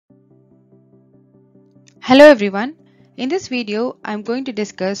Hello everyone. In this video, I'm going to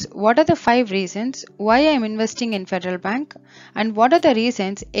discuss what are the 5 reasons why I'm investing in Federal Bank and what are the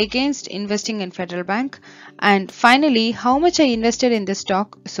reasons against investing in Federal Bank, and finally how much I invested in this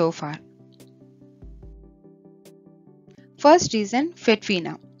stock so far. First reason,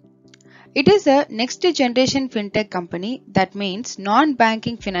 FedFina. It is a next generation fintech company, that means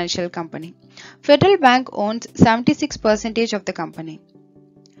non-banking financial company. Federal Bank owns 76% of the company.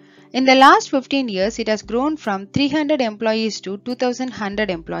 In the last 15 years, it has grown from 300 employees to 2,100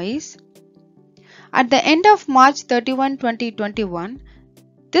 employees. At the end of March 31, 2021,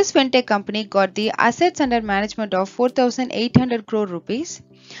 this fintech company got the assets under management of 4,800 crore rupees.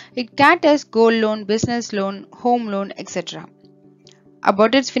 It caters gold loan, business loan, home loan, etc.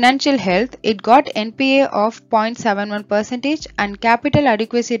 About its financial health, it got NPA of 0.71% and capital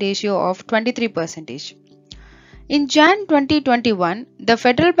adequacy ratio of 23%. In Jan 2021, the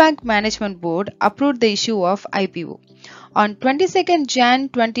Federal Bank Management Board approved the issue of IPO. On 22nd Jan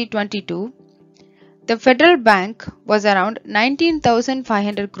 2022, the Federal Bank was around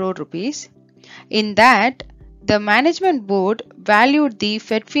 19,500 crore rupees. In that, the Management Board valued the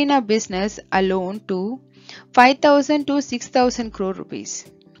FedFina business alone to 5,000 to 6,000 crore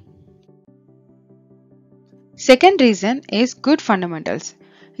rupees. Second reason is good fundamentals.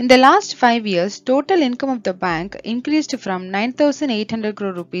 In the last 5 years, total income of the bank increased from 9,800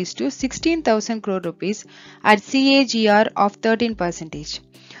 crore rupees to 16,000 crore rupees at CAGR of 13%.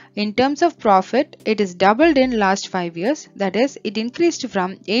 In terms of profit, it is doubled in last 5 years, that is, it increased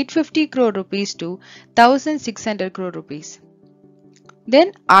from 850 crore rupees to 1,600 crore rupees.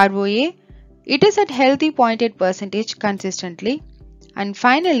 Then ROA, it is at healthy 0.8% consistently. And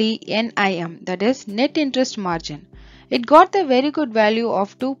finally, NIM, that is net interest margin. It got the very good value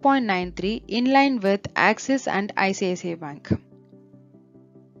of 2.93 in line with Axis and ICICI Bank.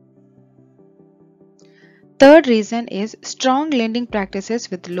 Third reason is strong lending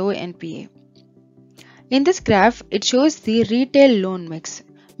practices with low NPA. In this graph, it shows the retail loan mix.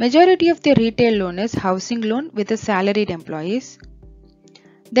 Majority of the retail loan is housing loan with the salaried employees.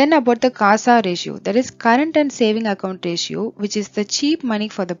 Then about the CASA ratio, that is current and saving account ratio, which is the cheap money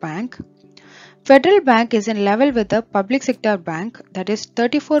for the bank. Federal Bank is in level with the public sector bank, that is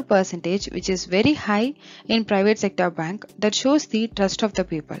 34%, which is very high in private sector bank, that shows the trust of the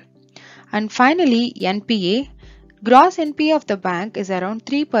people. And finally, NPA, gross NPA of the bank is around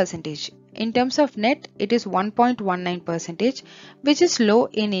 3%. In terms of net, it is 1.19%, which is low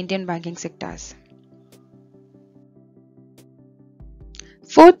in Indian banking sectors.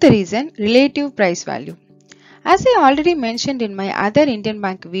 Fourth reason, relative price value. As I already mentioned in my other Indian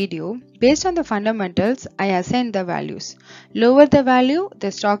bank video, based on the fundamentals, I assign the values. Lower the value,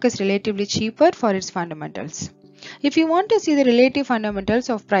 the stock is relatively cheaper for its fundamentals. If you want to see the relative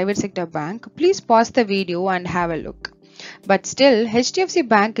fundamentals of private sector bank, please pause the video and have a look. But still, HDFC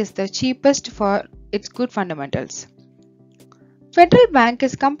Bank is the cheapest for its good fundamentals. Federal Bank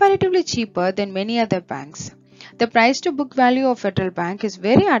is comparatively cheaper than many other banks. The price to book value of Federal Bank is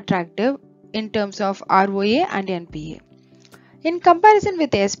very attractive in terms of ROA and NPA. In comparison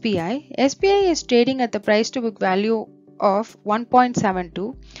with SBI, SBI is trading at the price to book value of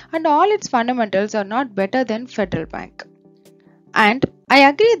 1.72 and all its fundamentals are not better than Federal Bank. And I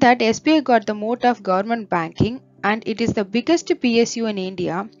agree that SBI got the moat of government banking and it is the biggest PSU in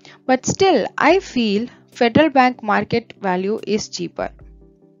India, but still I feel Federal Bank market value is cheaper.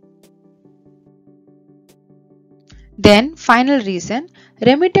 Then final reason,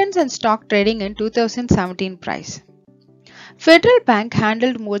 remittance and stock trading in 2017 price. Federal Bank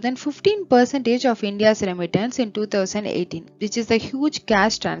handled more than 15% of India's remittance in 2018, which is a huge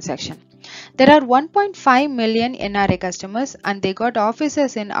cash transaction. There are 1.5 million NRA customers and they got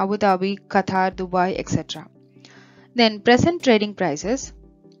offices in Abu Dhabi, Qatar, Dubai, etc. Then present trading prices.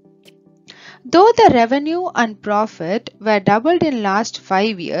 Though the revenue and profit were doubled in last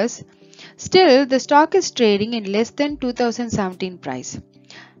 5 years, still the stock is trading in less than 2017 price.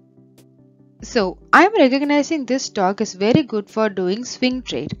 So I am recognizing this stock is very good for doing swing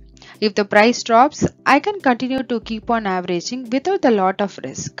trade. If the price drops, I can continue to keep on averaging without a lot of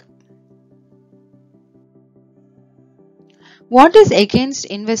risk. What is against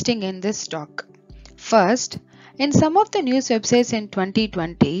investing in this stock? First, in some of the news websites in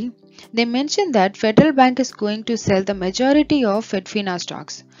 2020, they mentioned that Federal Bank is going to sell the majority of FedFina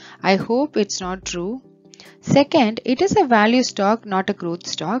stocks. I hope it's not true. Second, it is a value stock, not a growth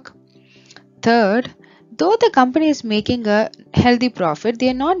stock. Third, though the company is making a healthy profit, they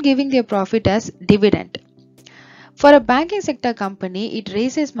are not giving their profit as dividend. For a banking sector company, it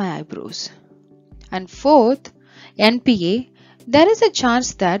raises my eyebrows. And fourth, NPA, There is a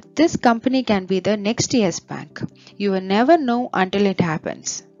chance that this company can be the next Yes Bank. You will never know until it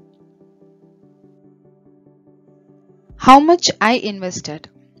happens. How much I invested?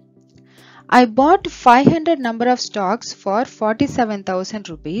 I bought 500 number of stocks for 47,000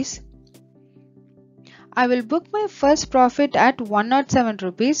 rupees. I will book my first profit at 107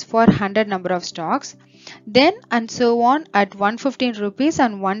 rupees for 100 number of stocks, then and so on at 115 rupees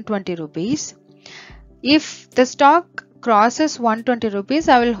and 120 rupees. If the stock crosses 120 rupees,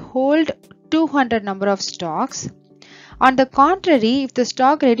 I will hold 200 number of stocks. On the contrary, if the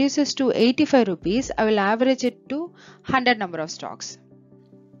stock reduces to 85 rupees, I will average it to 100 number of stocks.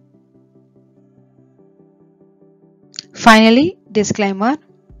 Finally, disclaimer.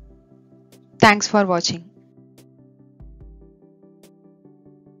 Thanks for watching.